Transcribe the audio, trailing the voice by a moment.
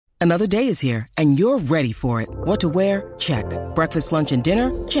Another day is here, and you're ready for it. What to wear? Check. Breakfast, lunch, and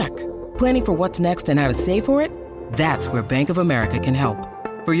dinner? Check. Planning for what's next and how to save for it? That's where Bank of America can help.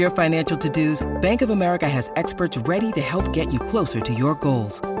 For your financial to-dos, Bank of America has experts ready to help get you closer to your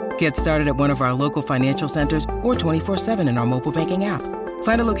goals. Get started at one of our local financial centers or 24/7 in our mobile banking app.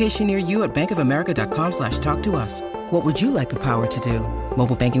 Find a location near you at bankofamerica.com/talktous. What would you like the power to do?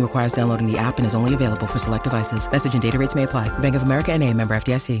 Mobile banking requires downloading the app and is only available for select devices. Message and data rates may apply. Bank of America N.A., member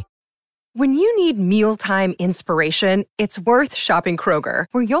FDIC. When you need mealtime inspiration, it's worth shopping Kroger,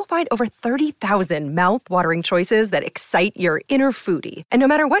 where you'll find over 30,000 mouth-watering choices that excite your inner foodie. And no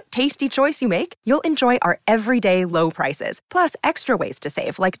matter what tasty choice you make, you'll enjoy our everyday low prices, plus extra ways to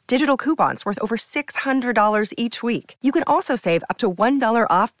save, like digital coupons worth over $600 each week. You can also save up to $1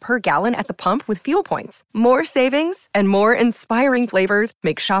 off per gallon at the pump with fuel points. More savings and more inspiring flavors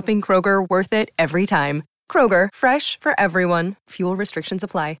make shopping Kroger worth it every time. Kroger, fresh for everyone. Fuel restrictions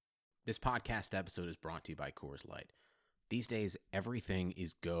apply. This podcast episode is brought to you by Coors Light. These days, everything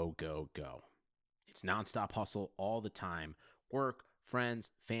is go, go, go. It's nonstop hustle all the time. Work, friends,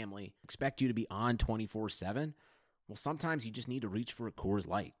 family, expect you to be on 24/7. Well, sometimes you just need to reach for a Coors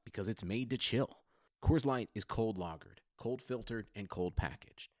Light because it's made to chill. Coors Light is cold lagered, cold filtered, and cold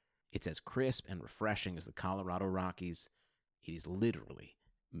packaged. It's as crisp and refreshing as the Colorado Rockies. It is literally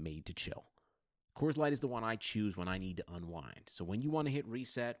made to chill. Coors Light is the one I choose when I need to unwind. So when you want to hit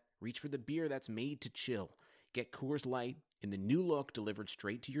reset, reach for the beer that's made to chill. Get Coors Light in the new look delivered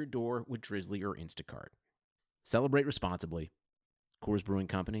straight to your door with Drizzly or Instacart. Celebrate responsibly. Coors Brewing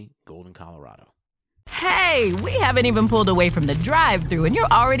Company, Golden, Colorado. Hey, we haven't even pulled away from the drive-thru and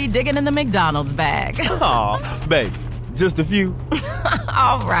you're already digging in the McDonald's bag. Aw, babe, just a few.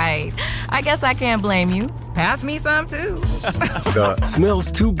 All right, I guess I can't blame you. Pass me some, too. The smells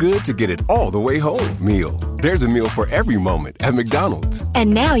too good to get it all the way home meal. There's a meal for every moment at McDonald's.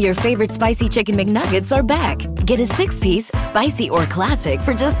 And now your favorite spicy chicken McNuggets are back. Get a 6-piece, spicy or classic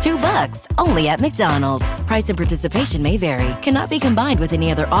for just $2, only at McDonald's. Price and participation may vary. Cannot be combined with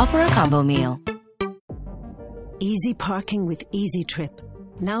any other offer or combo meal. Easy parking with Easy Trip.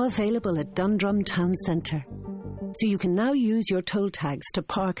 Now available at Dundrum Town Centre. So you can now use your toll tags to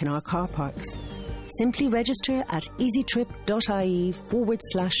park in our car parks. Simply register at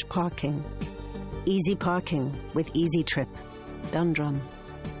easytrip.ie/parking. Easy parking with Easy Trip. Dundrum,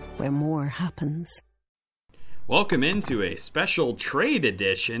 where more happens. Welcome into a special trade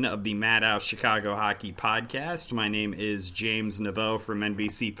edition of the Madhouse Chicago Hockey Podcast. My name is James Naveau from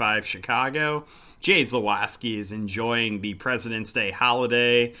NBC5 Chicago. Jay Zawaski is enjoying the President's Day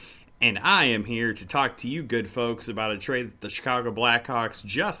holiday, and I am here to talk to you good folks about a trade that the Chicago Blackhawks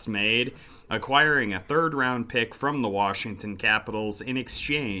just made, acquiring a third-round pick from the Washington Capitals in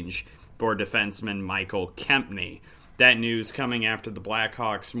exchange for defenseman Michael Kempny. That news coming after the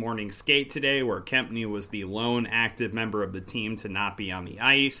Blackhawks' morning skate today, where Kempny was the lone active member of the team to not be on the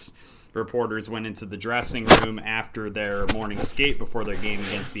ice. Reporters went into the dressing room after their morning skate before their game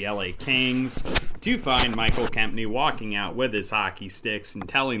against the LA Kings to find Michael Kempny walking out with his hockey sticks and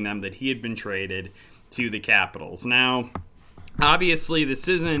telling them that he had been traded to the Capitals. Now, obviously, this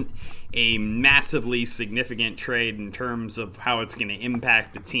isn't a massively significant trade in terms of how it's going to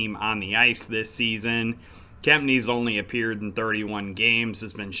impact the team on the ice this season. Kempny's only appeared in 31 games,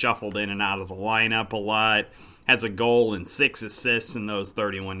 has been shuffled in and out of the lineup a lot, has a goal and 6 assists in those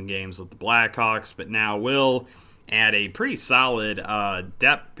 31 games with the Blackhawks, but now will add a pretty solid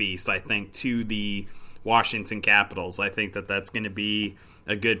depth piece, I think, to the Washington Capitals. I think that that's going to be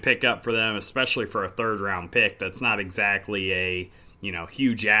a good pickup for them, especially for a third-round pick. That's not exactly a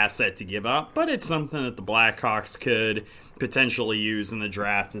huge asset to give up, but it's something that the Blackhawks could potentially use in the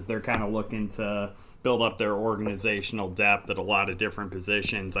draft as they're kind of looking to build up their organizational depth at a lot of different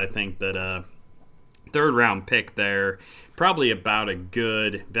positions. I think that a third-round pick there, probably about a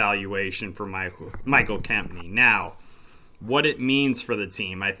good valuation for Michael Kempny. Now, what it means for the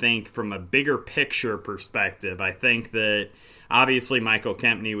team, I think from a bigger picture perspective, I think that obviously Michael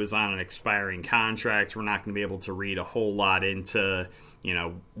Kempny was on an expiring contract. We're not going to be able to read a whole lot into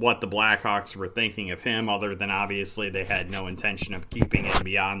what the Blackhawks were thinking of him, other than obviously they had no intention of keeping him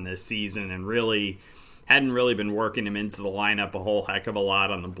beyond this season and hadn't really been working him into the lineup a whole heck of a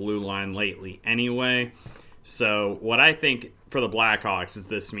lot on the blue line lately anyway. So what I think for the Blackhawks is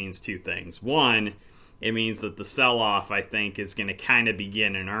this means two things. One, it means that the sell-off, I think, is going to kind of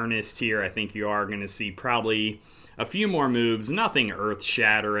begin in earnest here. I think you are going to see probably a few more moves, nothing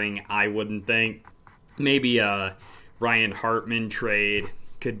earth-shattering, I wouldn't think. Maybe a Ryan Hartman trade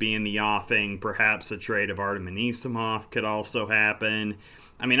could be in the offing. Perhaps a trade of Artem Anisimov could also happen.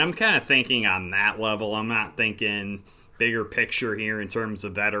 I mean, I'm kind of thinking on that level. I'm not thinking bigger picture here in terms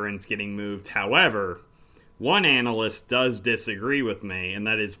of veterans getting moved. However, one analyst does disagree with me, and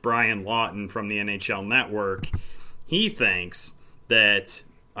that is Brian Lawton from the NHL Network. He thinks that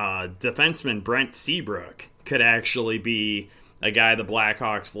defenseman Brent Seabrook could actually be a guy the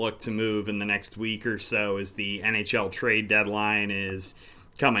Blackhawks look to move in the next week or so as the NHL trade deadline is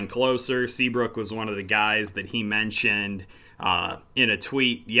coming closer. Seabrook was one of the guys that he mentioned in a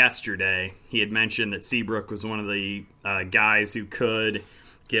tweet yesterday. He had mentioned that Seabrook was one of the guys who could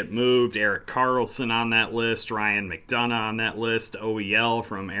get moved. Erik Karlsson on that list, Ryan McDonough on that list, OEL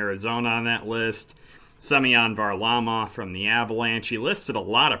from Arizona on that list, Semyon Varlamov from the Avalanche. He listed a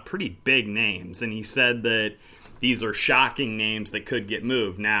lot of pretty big names, and he said that these are shocking names that could get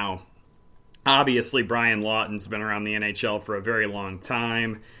moved. Now, obviously, Brian Lawton's been around the NHL for a very long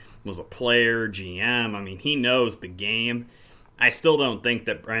time, was a player, GM. I mean, he knows the game. I still don't think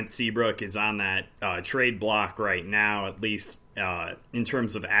that Brent Seabrook is on that trade block right now, at least in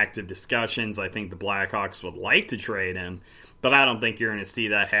terms of active discussions. I think the Blackhawks would like to trade him, but I don't think you're going to see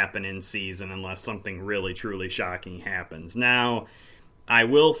that happen in season unless something really, truly shocking happens. Now, I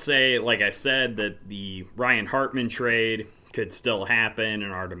will say, like I said, that the Ryan Hartman trade could still happen, an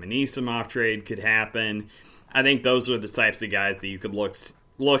Artem Anisimov trade could happen. I think those are the types of guys that you could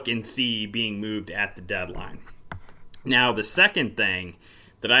look and see being moved at the deadline. Now, the second thing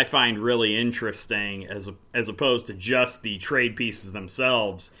that I find really interesting, as opposed to just the trade pieces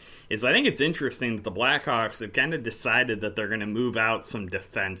themselves, is I think it's interesting that the Blackhawks have kind of decided that they're going to move out some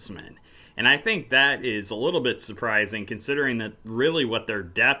defensemen. And I think that is a little bit surprising, considering that really what their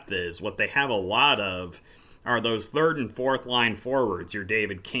depth is, what they have a lot of, are those third and fourth line forwards, your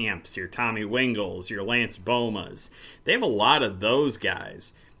David Camps, your Tommy Wingels, your Lance Bomas. They have a lot of those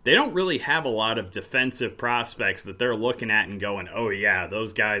guys. They don't really have a lot of defensive prospects that they're looking at and going, oh yeah,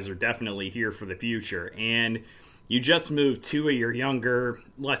 those guys are definitely here for the future. And you just moved two of your younger,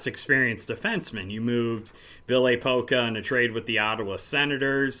 less experienced defensemen. You moved Ville Pokka in a trade with the Ottawa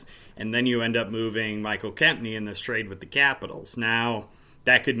Senators, and then you end up moving Michael Kempny in this trade with the Capitals. Now,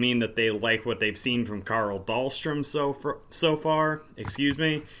 that could mean that they like what they've seen from Carl Dahlstrom so far.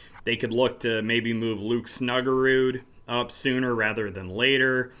 They could look to maybe move Luke Snuggerud up sooner rather than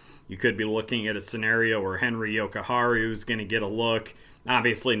later. You could be looking at a scenario where Henri Jokiharju is going to get a look.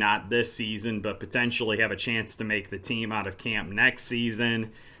 Obviously not this season, but potentially have a chance to make the team out of camp next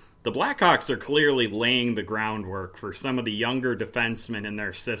season. The Blackhawks are clearly laying the groundwork for some of the younger defensemen in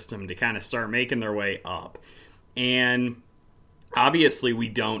their system to kind of start making their way up. And obviously we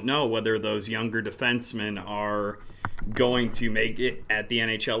don't know whether those younger defensemen are going to make it at the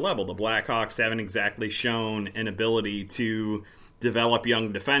NHL level. The Blackhawks haven't exactly shown an ability to develop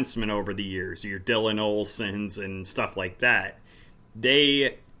young defensemen over the years, your Dylan Olsons and stuff like that.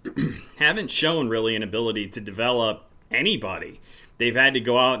 They haven't shown really an ability to develop anybody. They've had to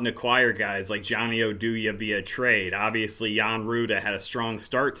go out and acquire guys like Johnny Oduya via trade. Obviously, Jan Ruda had a strong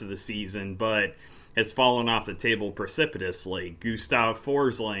start to the season, but has fallen off the table precipitously. Gustav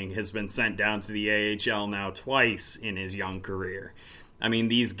Forsling has been sent down to the AHL now twice in his young career. I mean,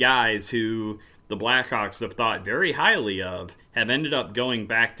 these guys who the Blackhawks have thought very highly of have ended up going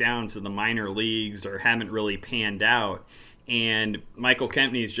back down to the minor leagues or haven't really panned out. And Michael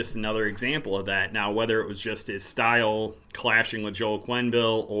Kempny is just another example of that. Now, whether it was just his style clashing with Joel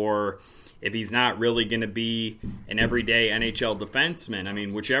Quenneville or if he's not really going to be an everyday NHL defenseman, I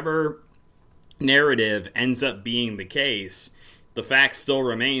mean, whichever narrative ends up being the case, the fact still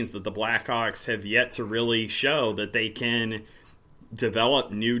remains that the Blackhawks have yet to really show that they can develop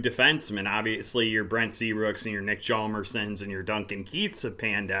new defensemen. Obviously, your Brent Seabrooks and your Nick Hjalmarssons and your Duncan Keiths have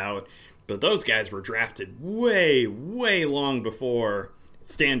panned out, but those guys were drafted way, way long before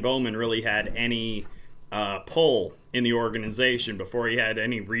Stan Bowman really had any pull in the organization, before he had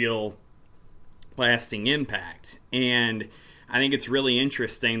any real lasting impact. And I think it's really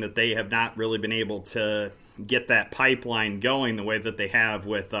interesting that they have not really been able to get that pipeline going the way that they have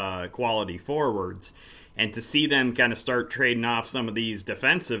with quality forwards. And to see them kind of start trading off some of these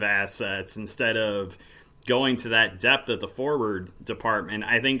defensive assets instead of going to that depth at the forward department,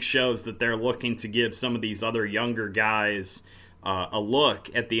 I think shows that they're looking to give some of these other younger guys a look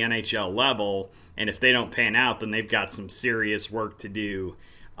at the NHL level. And if they don't pan out, then they've got some serious work to do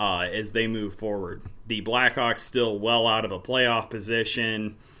as they move forward. The Blackhawks still well out of a playoff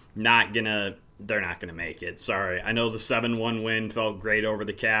position. They're not going to make it. Sorry. I know the 7-1 win felt great over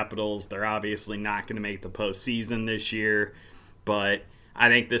the Capitals. They're obviously not going to make the postseason this year. But I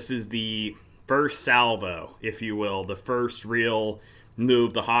think this is the first salvo, if you will, the first real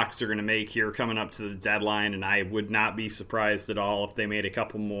move the Hawks are going to make here coming up to the deadline. And I would not be surprised at all if they made a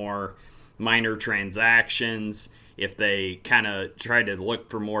couple more minor transactions, if they kind of try to look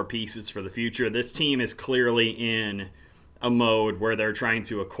for more pieces for the future. This team is clearly in a mode where they're trying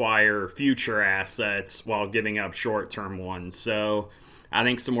to acquire future assets while giving up short-term ones. So I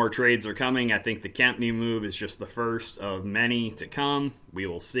think some more trades are coming. I think the Kempny move is just the first of many to come. We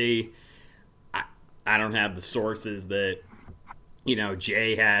will see. I don't have the sources that,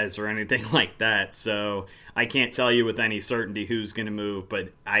 Jay has or anything like that, so I can't tell you with any certainty who's going to move, but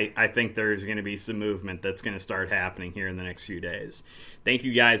I think there's going to be some movement that's going to start happening here in the next few days. Thank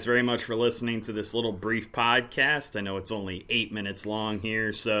you guys very much for listening to this little brief podcast. I know it's only 8 minutes long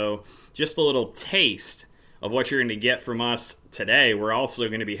here, so just a little taste of what you're going to get from us today. We're also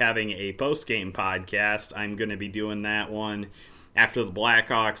going to be having a post-game podcast. I'm going to be doing that one after the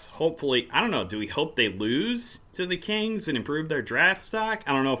Blackhawks. Hopefully, I don't know, do we hope they lose to the Kings and improve their draft stock?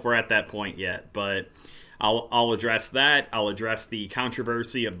 I don't know if we're at that point yet, but I'll address that. I'll address the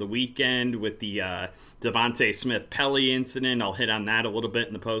controversy of the weekend with the Devontae Smith-Pelly incident. I'll hit on that a little bit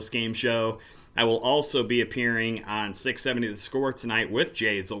in the post-game show. I will also be appearing on 670 The Score tonight with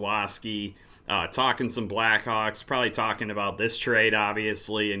Jay Zawaski, talking some Blackhawks, probably talking about this trade,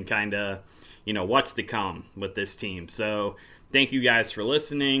 obviously, and kind of, what's to come with this team. So thank you guys for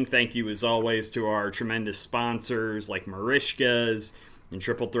listening. Thank you, as always, to our tremendous sponsors like Marishka's and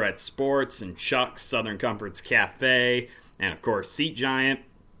Triple Threat Sports and Chuck's Southern Comforts Cafe, and, of course, Seat Giant.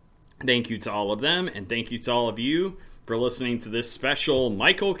 Thank you to all of them, and thank you to all of you for listening to this special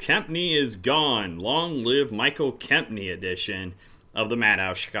Michael Kempny is Gone. Long live Michael Kempny edition of the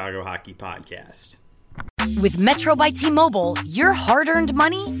Madhouse Chicago Hockey Podcast. With Metro by T-Mobile, your hard-earned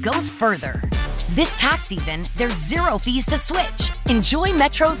money goes further. This tax season, there's zero fees to switch. Enjoy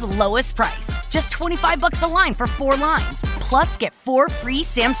Metro's lowest price, just $25 a line for 4 lines. Plus, get 4 free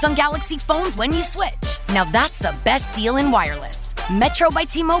Samsung Galaxy phones when you switch. Now that's the best deal in wireless. Metro by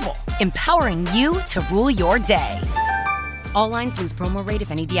T-Mobile, empowering you to rule your day. All lines lose promo rate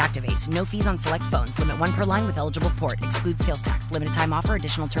if any deactivates. No fees on select phones. Limit 1 per line with eligible port. Excludes sales tax. Limited time offer.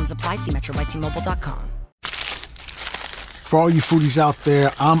 Additional terms apply. See metrobytmobile.com. For all you foodies out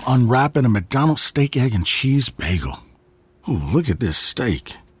there, I'm unwrapping a McDonald's steak, egg, and cheese bagel. Ooh, look at this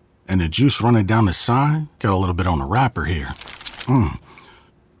steak. And the juice running down the side. Got a little bit on the wrapper here. And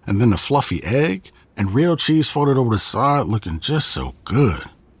then the fluffy egg and real cheese folded over the side, looking just so good.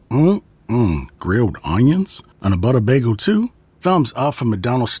 Grilled onions and a butter bagel too. Thumbs up for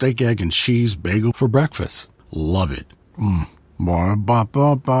McDonald's steak, egg, and cheese bagel for breakfast. Love it.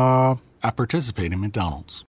 Ba-ba-ba-ba. I participate in McDonald's.